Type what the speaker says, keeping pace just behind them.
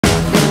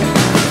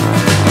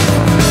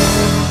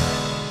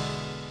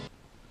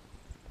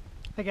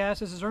Hey guys,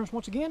 this is Ernest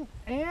once again,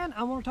 and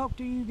I want to talk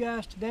to you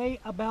guys today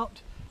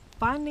about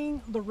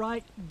finding the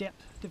right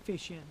depth to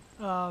fish in.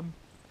 I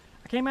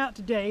came out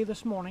today,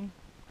 this morning,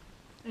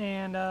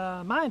 and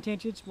my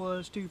intentions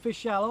was to fish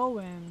shallow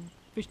and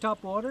fish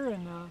top water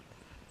and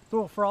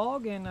throw a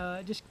frog, and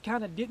it just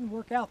kind of didn't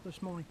work out this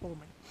morning for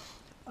me.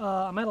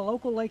 I'm at a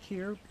local lake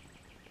here.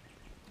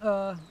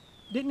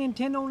 Didn't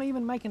intend on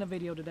even making a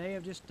video today.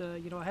 I've just,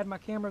 I had my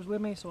cameras with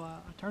me, so I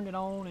turned it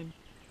on, and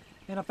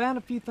I found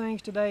a few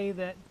things today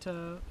that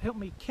helped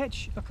me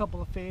catch a couple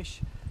of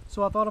fish,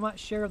 so I thought I might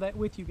share that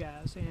with you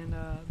guys, and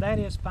that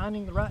is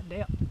finding the right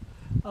depth.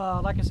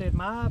 Like I said,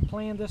 my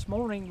plan this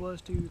morning was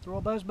to throw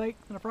a buzzbait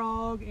and a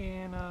frog,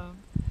 and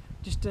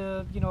just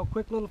a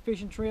quick little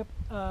fishing trip,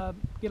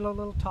 get a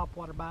little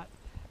topwater bite,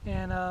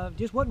 and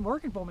just wasn't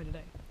working for me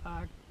today.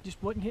 I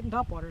just wasn't hitting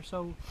topwater.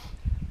 So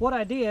what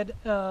I did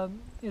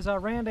is I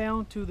ran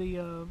down to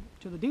the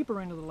deeper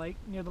end of the lake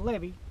near the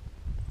levee,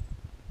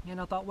 and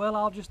I thought, well,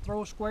 I'll just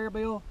throw a square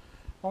bill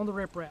on the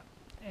riprap,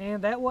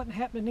 and that wasn't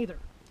happening either.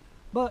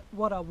 But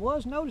what I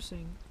was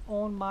noticing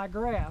on my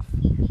graph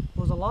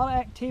was a lot of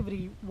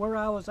activity where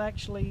I was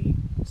actually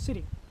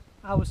sitting.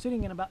 I was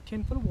sitting in about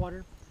 10 foot of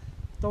water,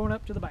 throwing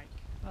up to the bank,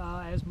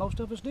 as most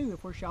of us do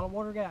if we're shallow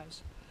water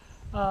guys.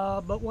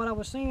 But what I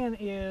was seeing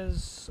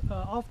is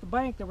off the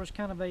bank there was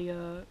kind of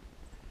a,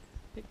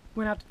 it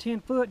went out to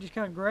 10 foot just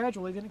kind of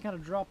gradually, then it kind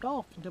of dropped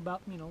off into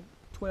about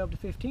 12 to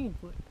 15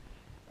 foot.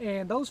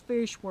 And those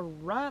fish were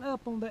right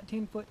up on that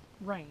 10 foot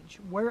range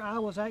where I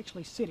was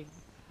actually sitting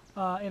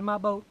in my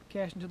boat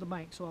casting to the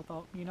bank. So I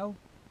thought,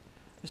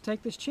 let's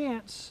take this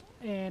chance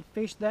and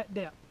fish that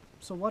depth.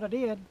 So what I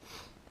did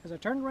is I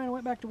turned around and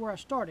went back to where I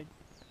started,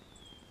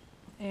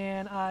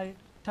 and I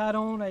tied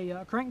on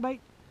a crankbait,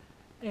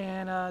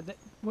 and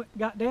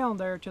got down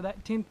there to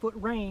that 10 foot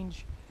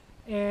range,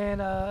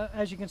 and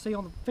as you can see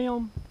on the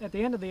film at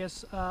the end of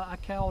this, I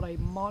caught a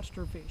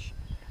monster fish,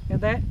 and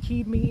that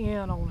keyed me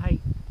in on, hey,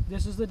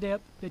 this is the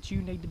depth that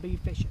you need to be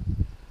fishing.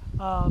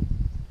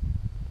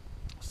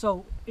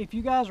 So if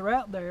you guys are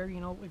out there,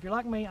 if you're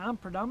like me, I'm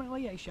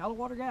predominantly a shallow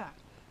water guy.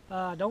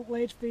 I don't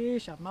ledge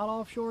fish. I'm not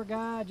offshore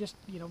guy. Just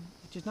it's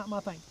just not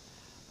my thing.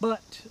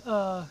 But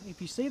if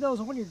you see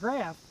those on your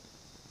graph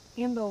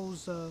in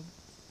those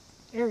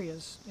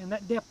areas, in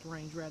that depth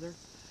range rather,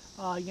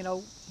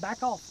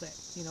 back off that.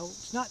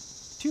 It's not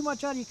too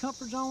much out of your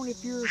comfort zone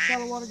if you're a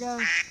shallow water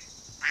guy.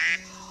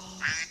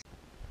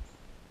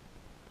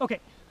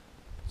 Okay,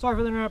 sorry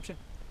for the interruption.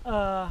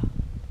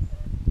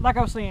 Like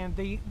I was saying,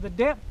 the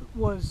depth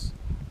was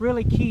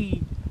really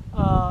key.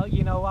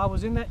 I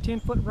was in that 10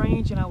 foot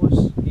range, and I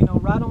was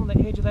right on the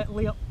edge of that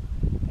lip,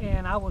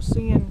 and I was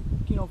seeing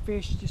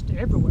fish just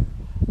everywhere.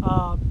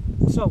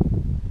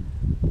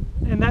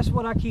 And that's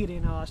what I keyed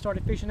in. I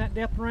started fishing that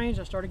depth range.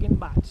 I started getting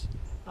bites.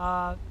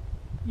 The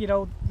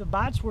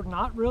bites were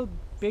not real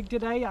big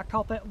today. I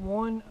caught that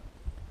one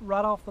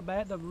right off the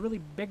bat, the really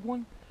big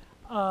one,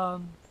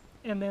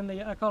 and then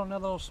I caught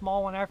another little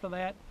small one after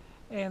that.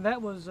 And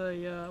that was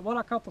what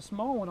I caught the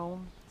small one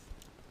on.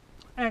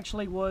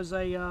 Actually, was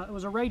it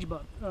was a rage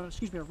bug.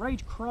 Excuse me, a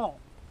rage crawl.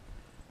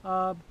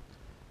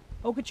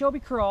 Okeechobee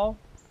crawl.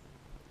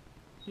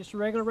 Just a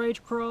regular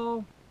rage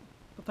crawl.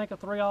 I think a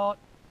 3/0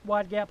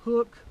 wide gap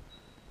hook,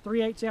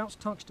 3/8 ounce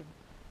tungsten,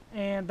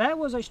 and that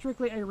was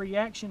strictly a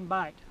reaction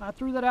bite. I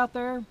threw that out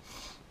there,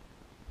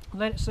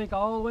 let it sink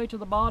all the way to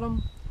the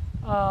bottom,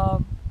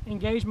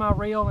 engaged my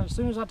reel, and as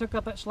soon as I took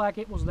up that slack,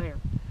 it was there.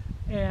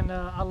 And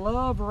I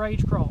love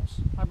rage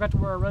crawls. I've got to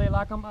where I really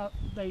like them.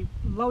 They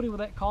loaded with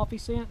that coffee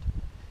scent,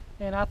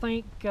 and I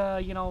think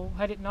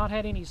had it not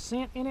had any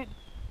scent in it,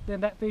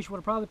 then that fish would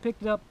have probably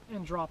picked it up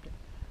and dropped it.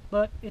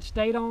 But it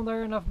stayed on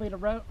there enough for me to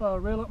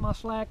reel up my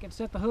slack and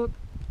set the hook.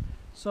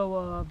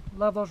 So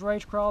love those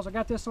rage crawls. I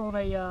got this on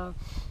a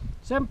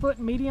 7 foot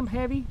medium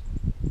heavy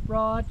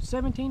rod,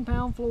 17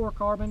 pound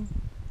fluorocarbon.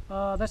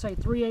 That's a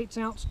 3/8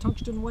 ounce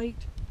tungsten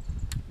weight.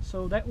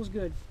 So that was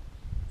good.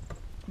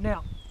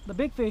 Now, the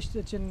big fish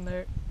that's in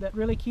there that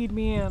really keyed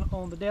me in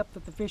on the depth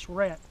that the fish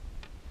were at,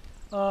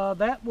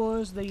 that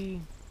was a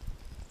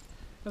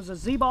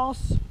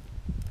Z-Boss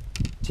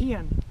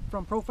 10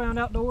 from Profound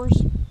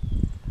Outdoors.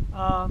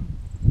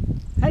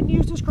 Hadn't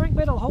used this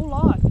crankbait a whole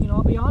lot,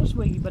 I'll be honest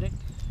with you, but it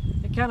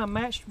kind of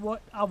matched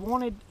what I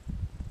wanted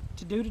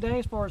to do today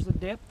as far as the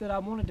depth that I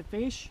wanted to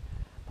fish.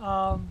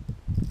 I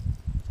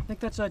think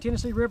that's a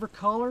Tennessee River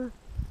color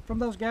from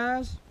those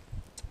guys.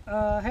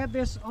 I had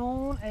this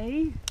on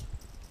a,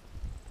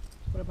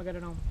 what have I got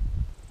it on?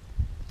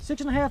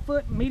 6.5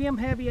 foot medium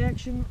heavy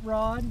action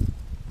rod,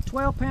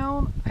 12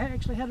 pound. I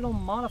actually had it on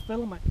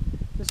monofilament.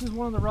 This is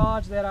one of the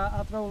rods that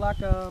I throw like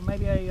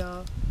maybe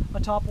a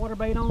topwater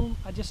bait on.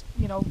 I just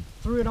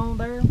threw it on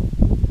there,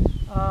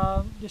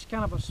 just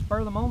kind of a spur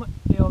of the moment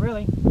deal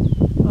really.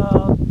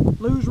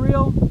 Lose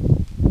reel,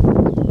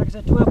 like I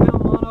said, 12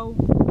 pound mono,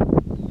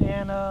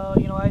 and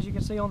as you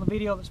can see on the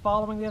video that's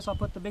following this, I'll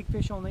put the big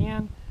fish on the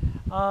end.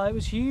 It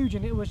was huge,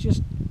 and it was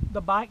just,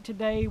 the bite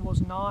today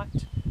was not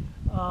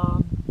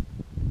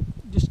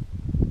just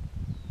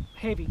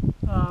heavy.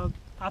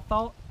 I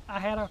thought I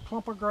had a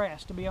clump of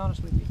grass, to be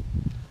honest with you.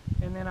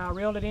 And then I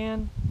reeled it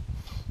in.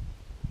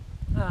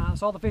 I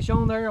saw the fish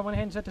on there. I went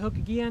ahead and set the hook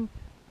again,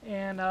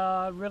 and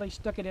really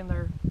stuck it in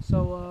there.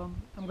 So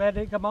I'm glad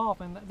it didn't come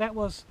off. And that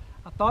was,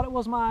 I thought it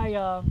was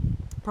my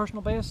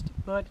personal best,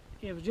 but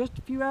it was just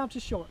a few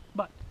ounces short.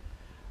 But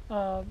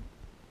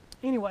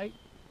anyway,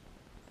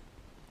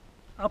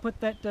 I'll put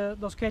that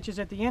those catches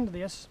at the end of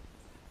this.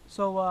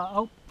 So I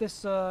hope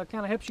this kind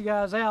of helps you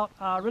guys out.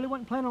 I really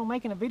wasn't planning on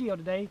making a video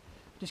today,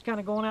 just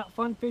kind of going out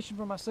fun fishing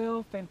for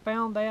myself, and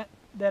found that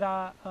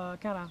I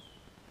kind of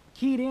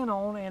keyed in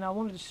on, and I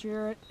wanted to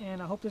share it.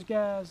 And I hope this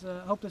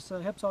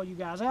helps all you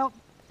guys out.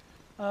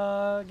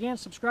 Again,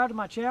 subscribe to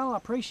my channel. I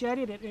appreciate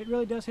it. It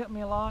really does help me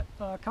a lot.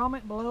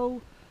 Comment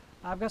below.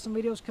 I've got some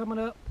videos coming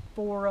up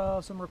for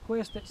some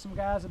requests that some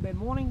guys have been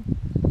wanting.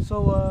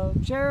 So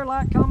share,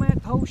 like,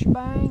 comment, whole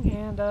shebang,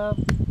 and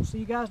we'll see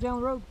you guys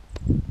down the road.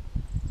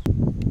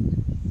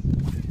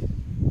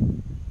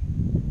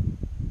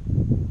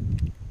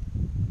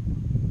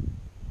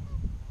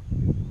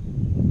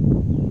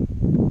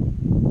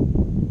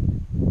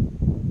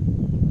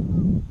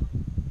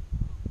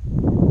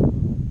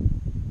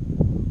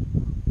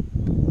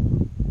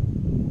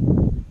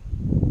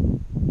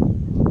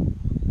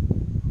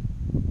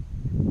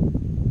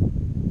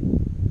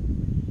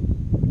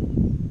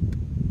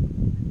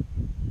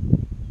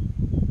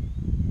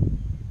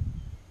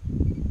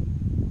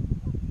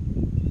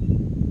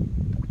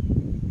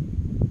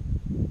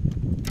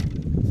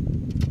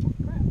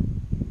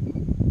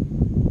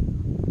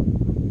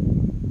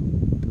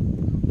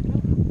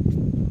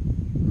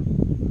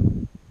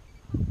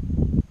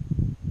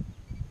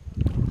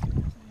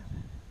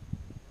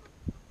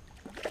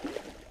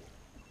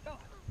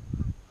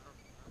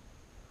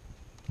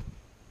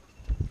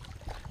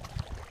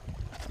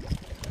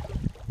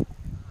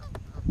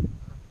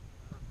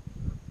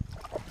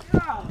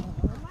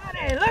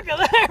 Look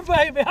at that,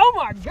 baby. Oh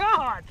my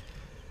God.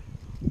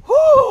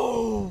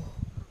 Whoo,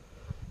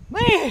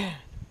 man.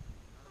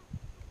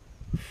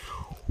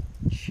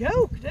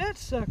 Choke that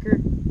sucker.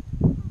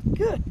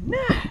 Good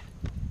night.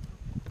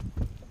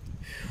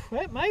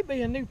 That may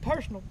be a new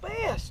personal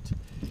best.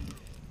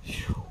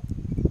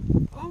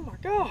 Oh my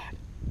God.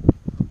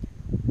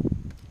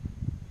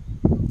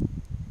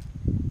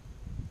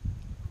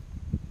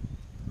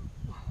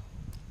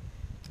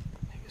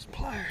 His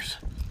pliers.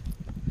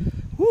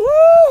 Woo!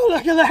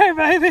 Look at there,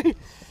 baby!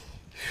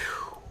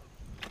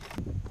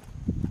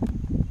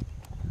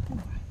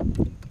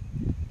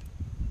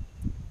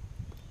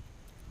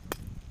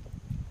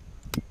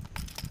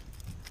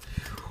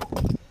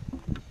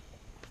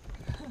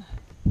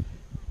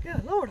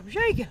 Good Lord, I'm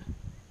shaking.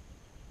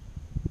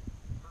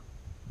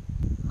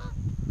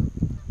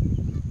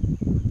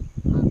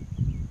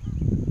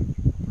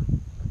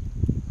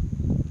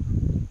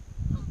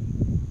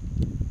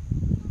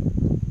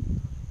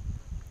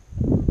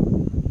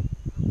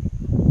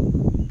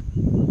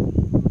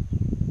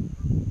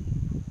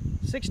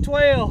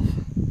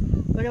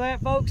 $6.12. Look at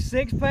that, folks.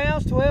 6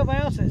 pounds, 12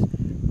 ounces.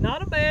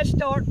 Not a bad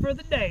start for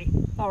the day.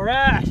 All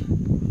right.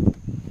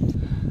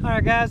 All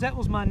right, guys, that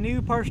was my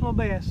new personal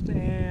best.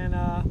 And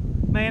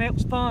man, it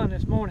was fun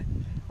this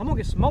morning. I'm gonna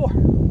get some more.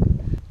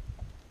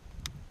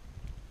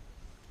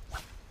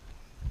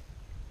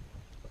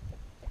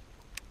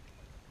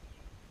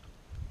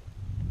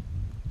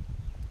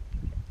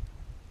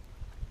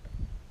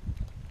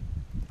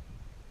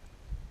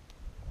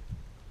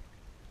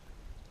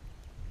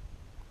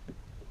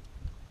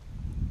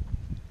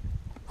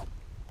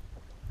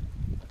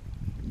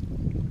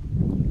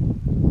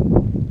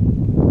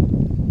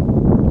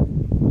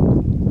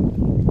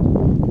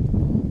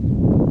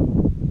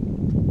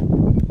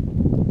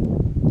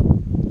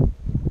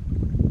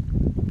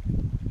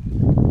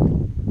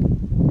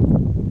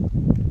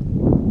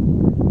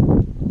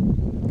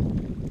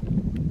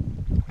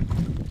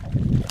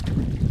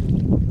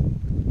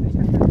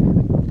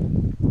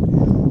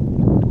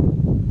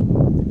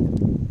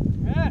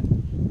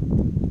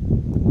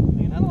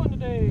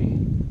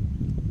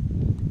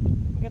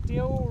 The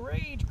old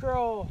rage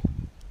crawl.